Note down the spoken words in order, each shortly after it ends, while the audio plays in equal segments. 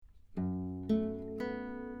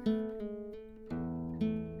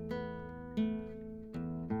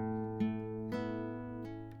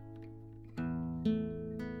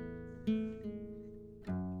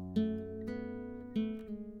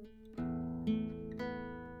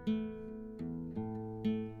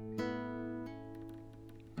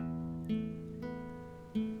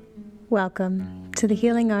Welcome to the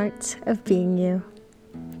healing art of being you.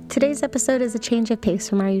 Today's episode is a change of pace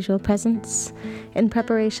from our usual presence in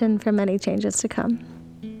preparation for many changes to come.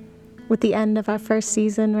 With the end of our first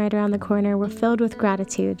season right around the corner, we're filled with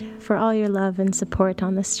gratitude for all your love and support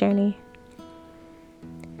on this journey.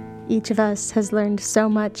 Each of us has learned so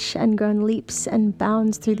much and grown leaps and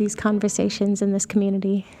bounds through these conversations in this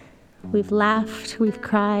community. We've laughed, we've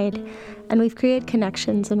cried, and we've created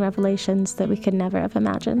connections and revelations that we could never have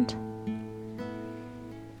imagined.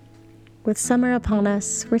 With summer upon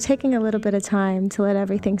us, we're taking a little bit of time to let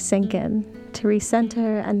everything sink in, to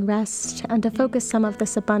recenter and rest, and to focus some of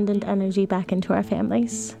this abundant energy back into our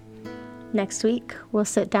families. Next week, we'll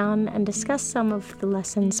sit down and discuss some of the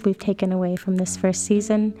lessons we've taken away from this first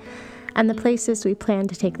season and the places we plan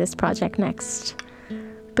to take this project next.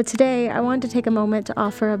 But today, I want to take a moment to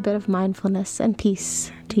offer a bit of mindfulness and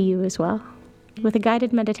peace to you as well, with a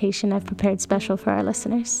guided meditation I've prepared special for our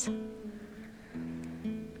listeners.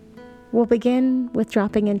 We'll begin with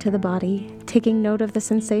dropping into the body, taking note of the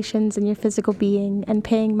sensations in your physical being and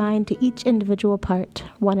paying mind to each individual part,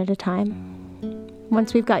 one at a time.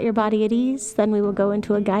 Once we've got your body at ease, then we will go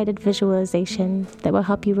into a guided visualization that will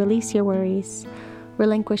help you release your worries,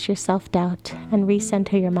 relinquish your self-doubt, and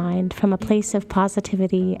recenter your mind from a place of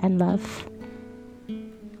positivity and love.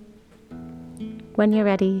 When you're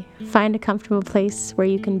ready, find a comfortable place where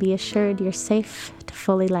you can be assured you're safe to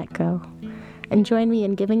fully let go. And join me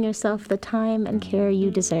in giving yourself the time and care you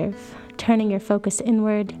deserve, turning your focus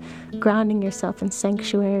inward, grounding yourself in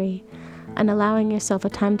sanctuary, and allowing yourself a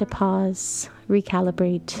time to pause,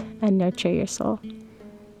 recalibrate, and nurture your soul.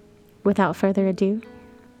 Without further ado,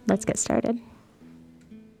 let's get started.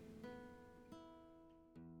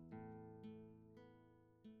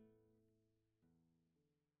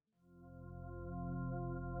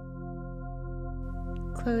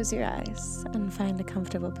 Close your eyes and find a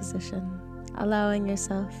comfortable position, allowing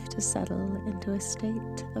yourself to settle into a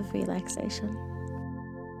state of relaxation.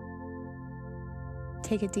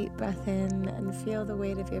 Take a deep breath in and feel the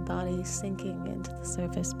weight of your body sinking into the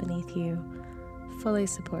surface beneath you, fully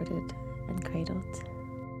supported and cradled.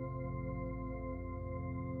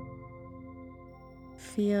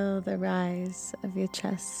 Feel the rise of your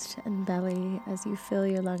chest and belly as you fill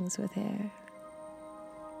your lungs with air.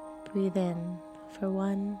 Breathe in for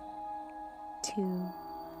 1, 2,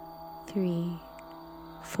 3,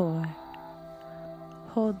 4.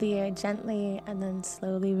 Hold the air gently and then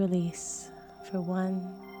slowly release for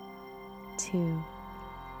 1, 2,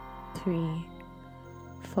 3,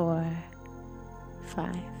 4,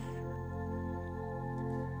 5.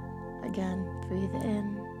 Again, breathe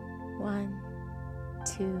in 1,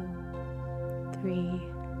 2, 3,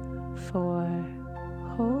 4.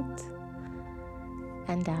 Hold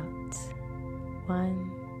and out.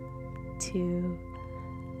 1, 2,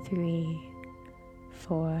 3,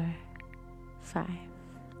 4, 5.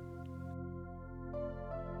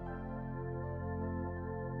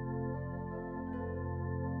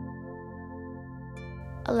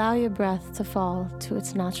 Allow your breath to fall to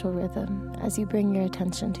its natural rhythm as you bring your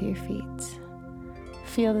attention to your feet.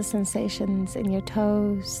 Feel the sensations in your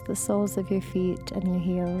toes, the soles of your feet, and your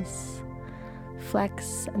heels.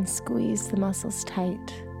 Flex and squeeze the muscles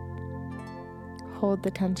tight. Hold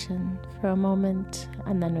the tension for a moment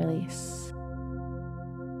and then release.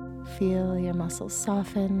 Feel your muscles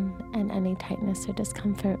soften and any tightness or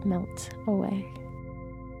discomfort melt away.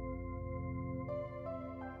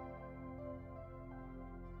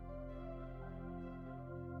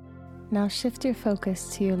 Now shift your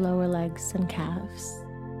focus to your lower legs and calves.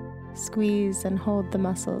 Squeeze and hold the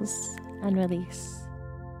muscles and release.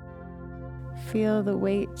 Feel the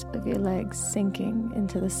weight of your legs sinking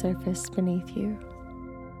into the surface beneath you.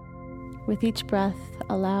 With each breath,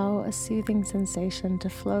 allow a soothing sensation to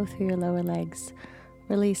flow through your lower legs,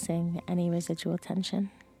 releasing any residual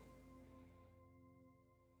tension.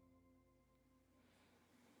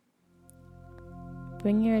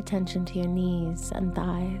 Bring your attention to your knees and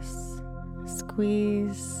thighs.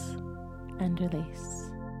 Squeeze and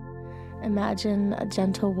release. Imagine a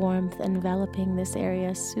gentle warmth enveloping this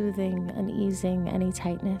area, soothing and easing any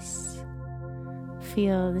tightness.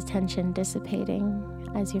 Feel the tension dissipating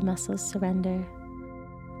as your muscles surrender.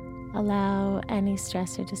 Allow any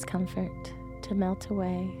stress or discomfort to melt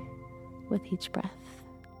away with each breath.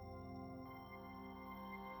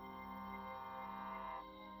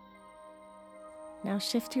 Now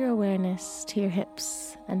shift your awareness to your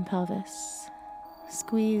hips and pelvis.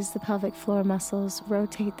 Squeeze the pelvic floor muscles,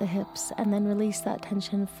 rotate the hips, and then release that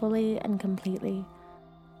tension fully and completely,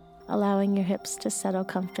 allowing your hips to settle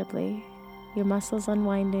comfortably, your muscles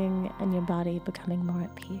unwinding, and your body becoming more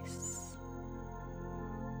at peace.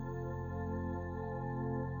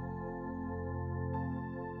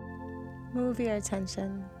 move your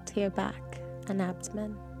attention to your back and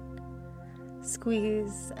abdomen.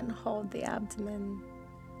 Squeeze and hold the abdomen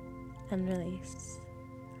and release.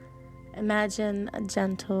 Imagine a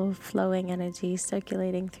gentle flowing energy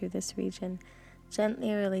circulating through this region,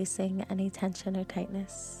 gently releasing any tension or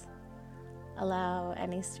tightness. Allow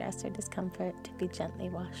any stress or discomfort to be gently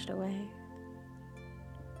washed away.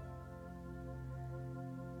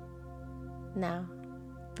 Now,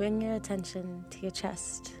 bring your attention to your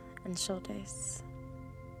chest and shoulders.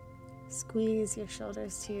 Squeeze your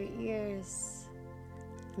shoulders to your ears,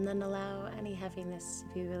 and then allow any heaviness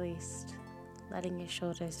to be released, letting your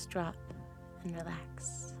shoulders drop and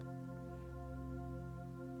relax.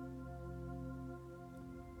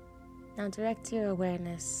 Now direct your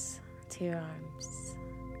awareness to your arms.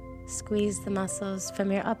 Squeeze the muscles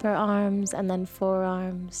from your upper arms and then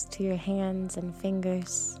forearms to your hands and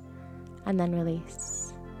fingers, and then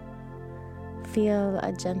release. Feel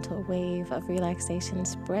a gentle wave of relaxation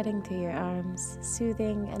spreading through your arms,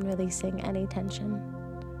 soothing and releasing any tension.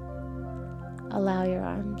 Allow your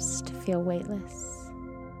arms to feel weightless.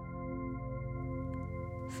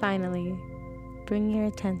 Finally, bring your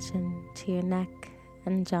attention to your neck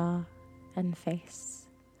and jaw and face.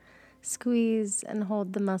 Squeeze and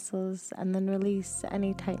hold the muscles and then release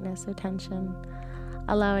any tightness or tension,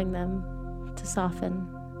 allowing them to soften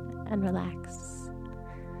and relax.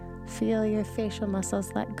 Feel your facial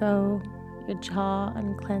muscles let go, your jaw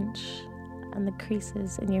unclench, and the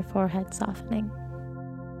creases in your forehead softening.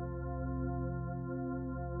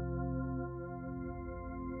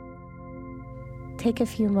 Take a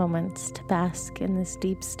few moments to bask in this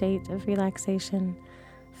deep state of relaxation,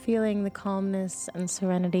 feeling the calmness and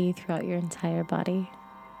serenity throughout your entire body.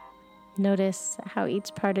 Notice how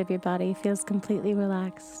each part of your body feels completely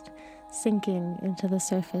relaxed, sinking into the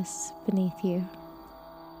surface beneath you.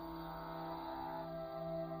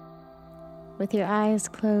 With your eyes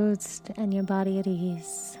closed and your body at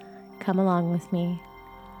ease, come along with me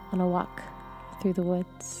on a walk through the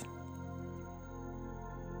woods.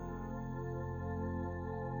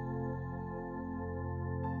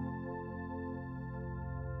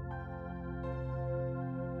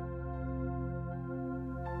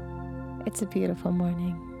 It's a beautiful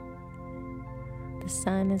morning. The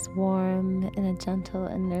sun is warm in a gentle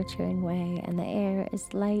and nurturing way, and the air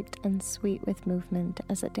is light and sweet with movement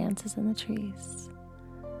as it dances in the trees.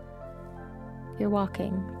 You're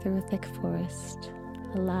walking through a thick forest,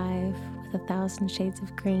 alive with 1,000 shades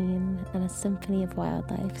of green and a symphony of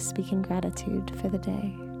wildlife speaking gratitude for the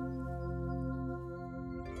day.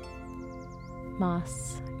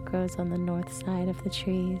 Moss grows on the north side of the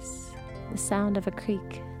trees. The sound of a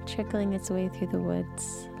creek trickling its way through the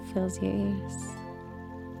woods fills your ears.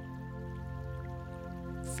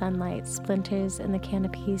 Sunlight splinters in the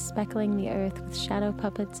canopy, speckling the earth with shadow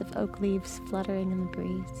puppets of oak leaves fluttering in the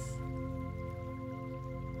breeze.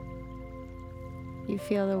 You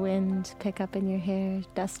feel the wind pick up in your hair,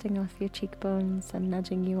 dusting off your cheekbones and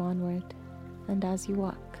nudging you onward. And as you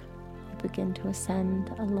walk, you begin to ascend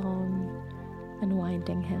a long and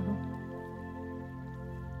winding hill.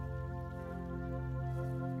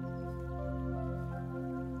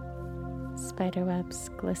 Spiderwebs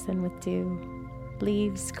glisten with dew.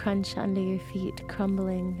 Leaves crunch under your feet,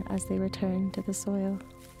 crumbling as they return to the soil.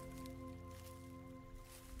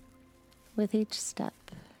 With each step,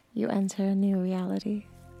 you enter a new reality.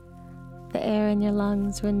 The air in your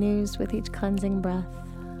lungs renews with each cleansing breath.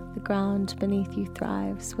 The ground beneath you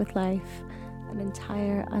thrives with life, an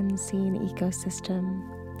entire unseen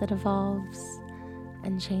ecosystem that evolves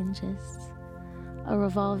and changes. A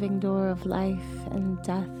revolving door of life and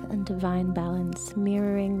death and divine balance,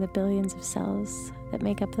 mirroring the billions of cells that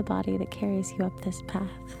make up the body that carries you up this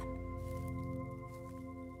path.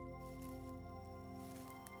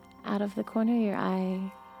 Out of the corner of your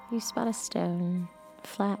eye, you spot a stone,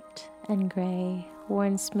 flat and gray,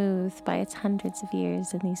 worn smooth by its hundreds of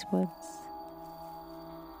years in these woods.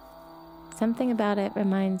 Something about it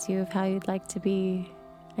reminds you of how you'd like to be,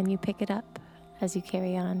 and you pick it up as you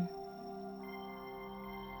carry on.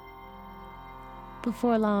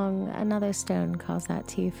 Before long, another stone calls out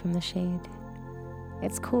to you from the shade.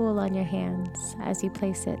 It's cool on your hands as you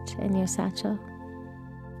place it in your satchel.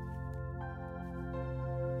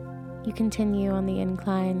 You continue on the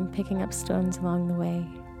incline, picking up stones along the way.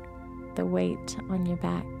 The weight on your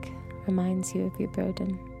back reminds you of your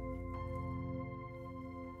burden.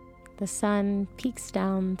 The sun peeks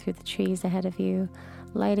down through the trees ahead of you,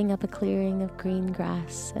 lighting up a clearing of green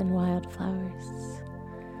grass and wildflowers.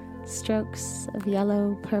 Strokes of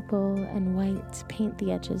yellow, purple, and white paint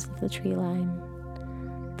the edges of the tree line.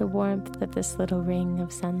 The warmth of this little ring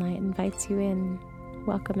of sunlight invites you in,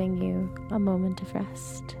 welcoming you a moment of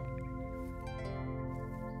rest.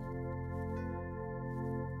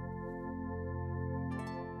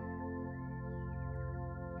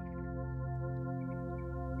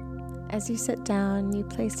 As you sit down, you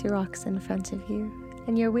place your rocks in front of you,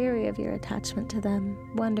 and you're weary of your attachment to them,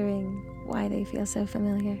 wondering why they feel so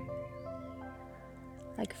familiar.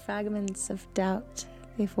 Like fragments of doubt,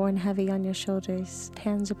 they've worn heavy on your shoulders,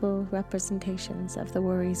 tangible representations of the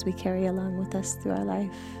worries we carry along with us through our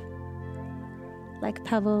life. Like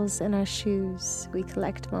pebbles in our shoes, we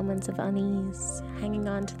collect moments of unease, hanging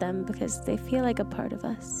on to them because they feel like a part of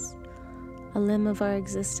us. A limb of our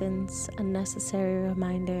existence, a necessary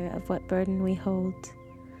reminder of what burden we hold.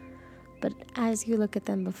 But as you look at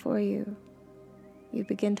them before you, you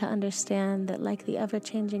begin to understand that like the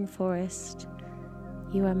ever-changing forest,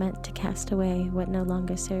 you are meant to cast away what no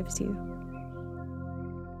longer serves you.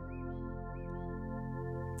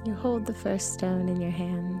 You hold the first stone in your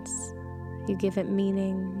hands. You give it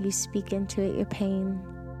meaning, you speak into it your pain.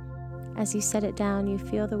 As you set it down, you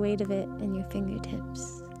feel the weight of it in your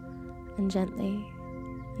fingertips. And gently,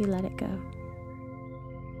 you let it go.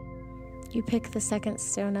 You pick the second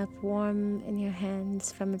stone up warm in your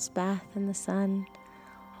hands from its bath in the sun.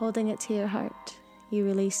 Holding it to your heart, you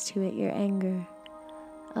release to it your anger,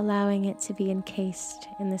 allowing it to be encased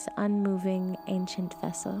in this unmoving ancient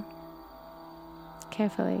vessel.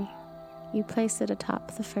 Carefully, you place it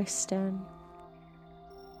atop the first stone.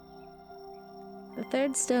 The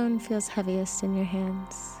third stone feels heaviest in your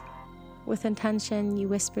hands. With intention, you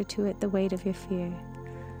whisper to it the weight of your fear.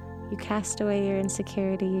 You cast away your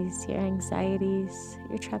insecurities, your anxieties,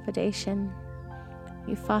 your trepidation.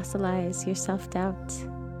 You fossilize your self-doubt.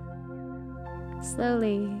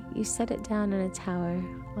 Slowly, you set it down in a tower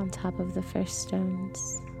on top of the first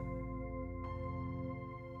stones.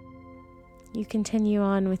 You continue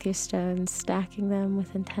on with your stones, stacking them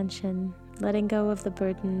with intention, letting go of the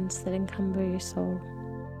burdens that encumber your soul.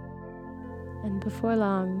 And before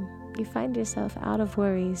long, you find yourself out of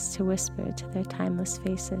worries to whisper to their timeless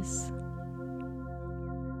faces.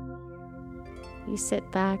 You sit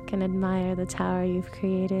back and admire the tower you've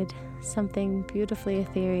created, something beautifully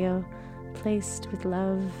ethereal, placed with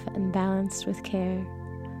love and balanced with care.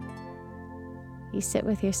 You sit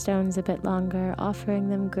with your stones a bit longer, offering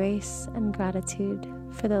them grace and gratitude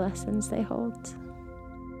for the lessons they hold.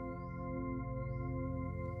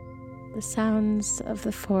 The sounds of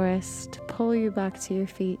the forest pull you back to your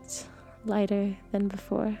feet, lighter than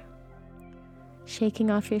before.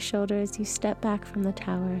 Shaking off your shoulders, you step back from the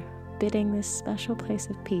tower, bidding this special place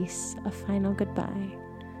of peace a final goodbye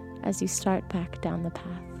as you start back down the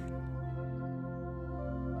path.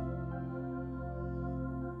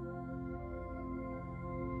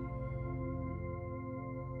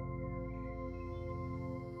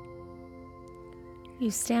 You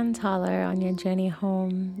stand taller on your journey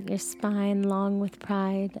home, your spine long with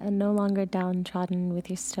pride and no longer downtrodden with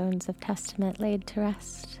your stones of testament laid to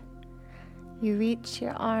rest. You reach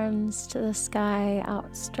your arms to the sky,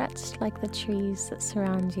 outstretched like the trees that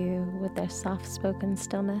surround you with their soft-spoken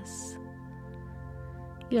stillness.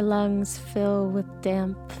 Your lungs fill with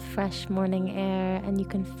damp, fresh morning air, and you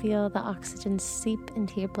can feel the oxygen seep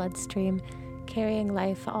into your bloodstream, carrying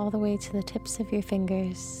life all the way to the tips of your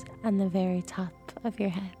fingers and the very top of your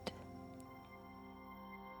head.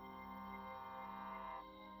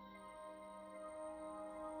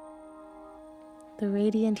 The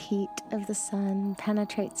radiant heat of the sun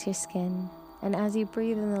penetrates your skin, and as you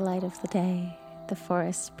breathe in the light of the day, the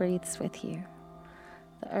forest breathes with you.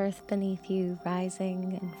 The earth beneath you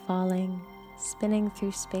rising and falling, spinning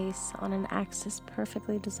through space on an axis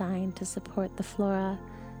perfectly designed to support the flora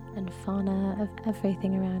and fauna of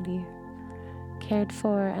everything around you. Cared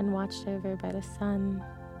for and watched over by the sun,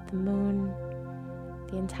 the moon,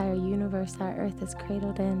 the entire universe our earth is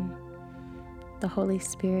cradled in, the Holy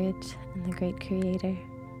Spirit and the great Creator.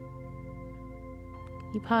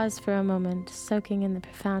 You pause for a moment, soaking in the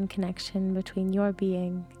profound connection between your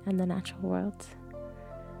being and the natural world.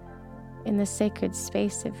 In the sacred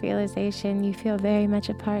space of realization, you feel very much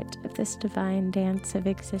a part of this divine dance of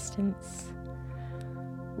existence.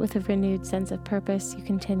 With a renewed sense of purpose, you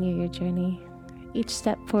continue your journey. Each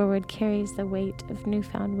step forward carries the weight of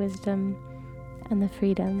newfound wisdom and the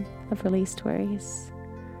freedom of released worries.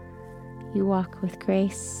 You walk with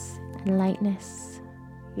grace and lightness,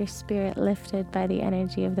 your spirit lifted by the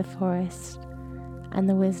energy of the forest and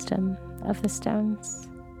the wisdom of the stones.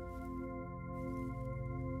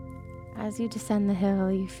 As you descend the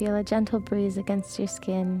hill, you feel a gentle breeze against your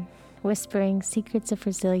skin, whispering secrets of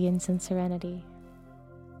resilience and serenity.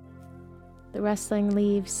 The rustling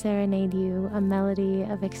leaves serenade you, a melody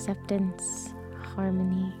of acceptance,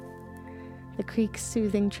 harmony. The creek's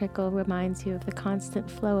soothing trickle reminds you of the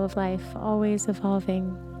constant flow of life, always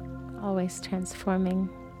evolving, always transforming.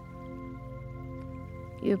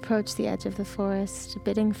 You approach the edge of the forest,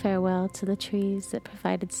 bidding farewell to the trees that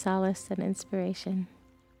provided solace and inspiration.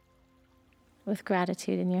 With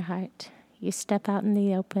gratitude in your heart, you step out in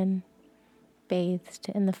the open, bathed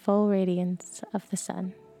in the full radiance of the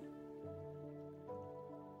sun.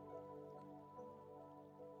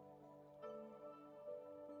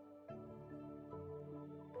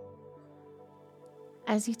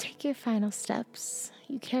 As you take your final steps,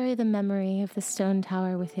 you carry the memory of the stone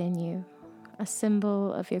tower within you, a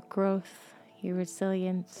symbol of your growth, your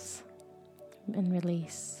resilience, and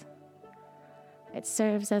release. It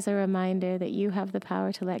serves as a reminder that you have the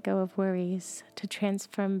power to let go of worries, to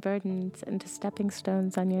transform burdens into stepping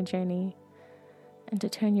stones on your journey, and to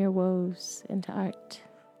turn your woes into art.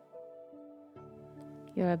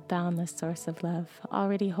 You're a boundless source of love,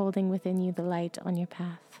 already holding within you the light on your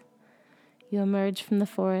path. You emerge from the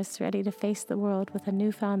forest ready to face the world with a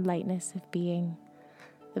newfound lightness of being.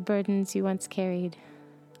 The burdens you once carried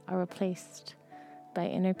are replaced by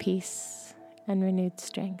inner peace and renewed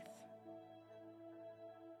strength.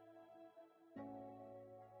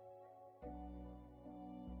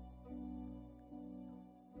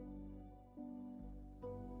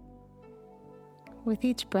 With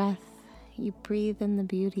each breath, you breathe in the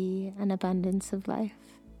beauty and abundance of life.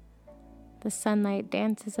 The sunlight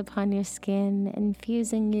dances upon your skin,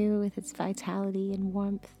 infusing you with its vitality and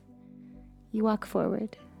warmth. You walk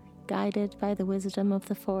forward, guided by the wisdom of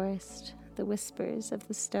the forest, the whispers of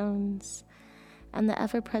the stones, and the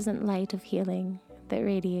ever-present light of healing that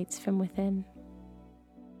radiates from within.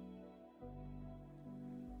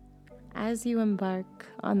 As you embark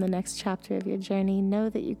on the next chapter of your journey, know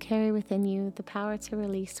that you carry within you the power to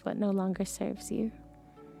release what no longer serves you,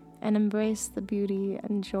 and embrace the beauty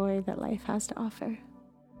and joy that life has to offer.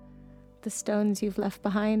 The stones you've left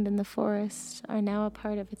behind in the forest are now a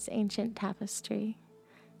part of its ancient tapestry,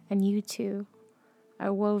 and you too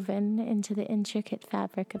are woven into the intricate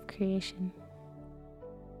fabric of creation.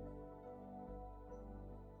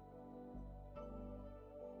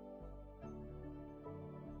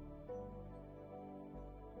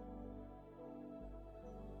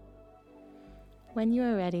 When you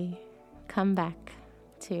are ready, come back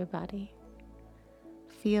to your body.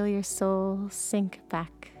 Feel your soul sink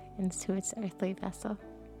back into its earthly vessel.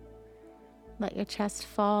 Let your chest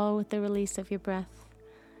fall with the release of your breath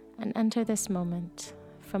and enter this moment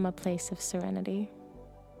from a place of serenity.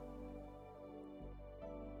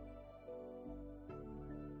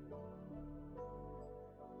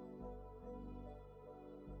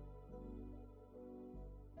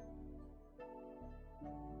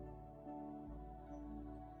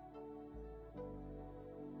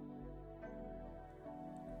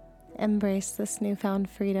 Embrace this newfound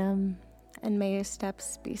freedom, and may your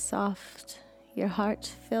steps be soft, your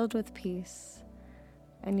heart filled with peace,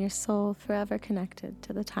 and your soul forever connected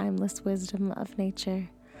to the timeless wisdom of nature,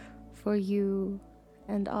 for you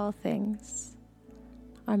and all things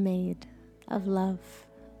are made of love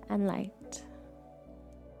and light.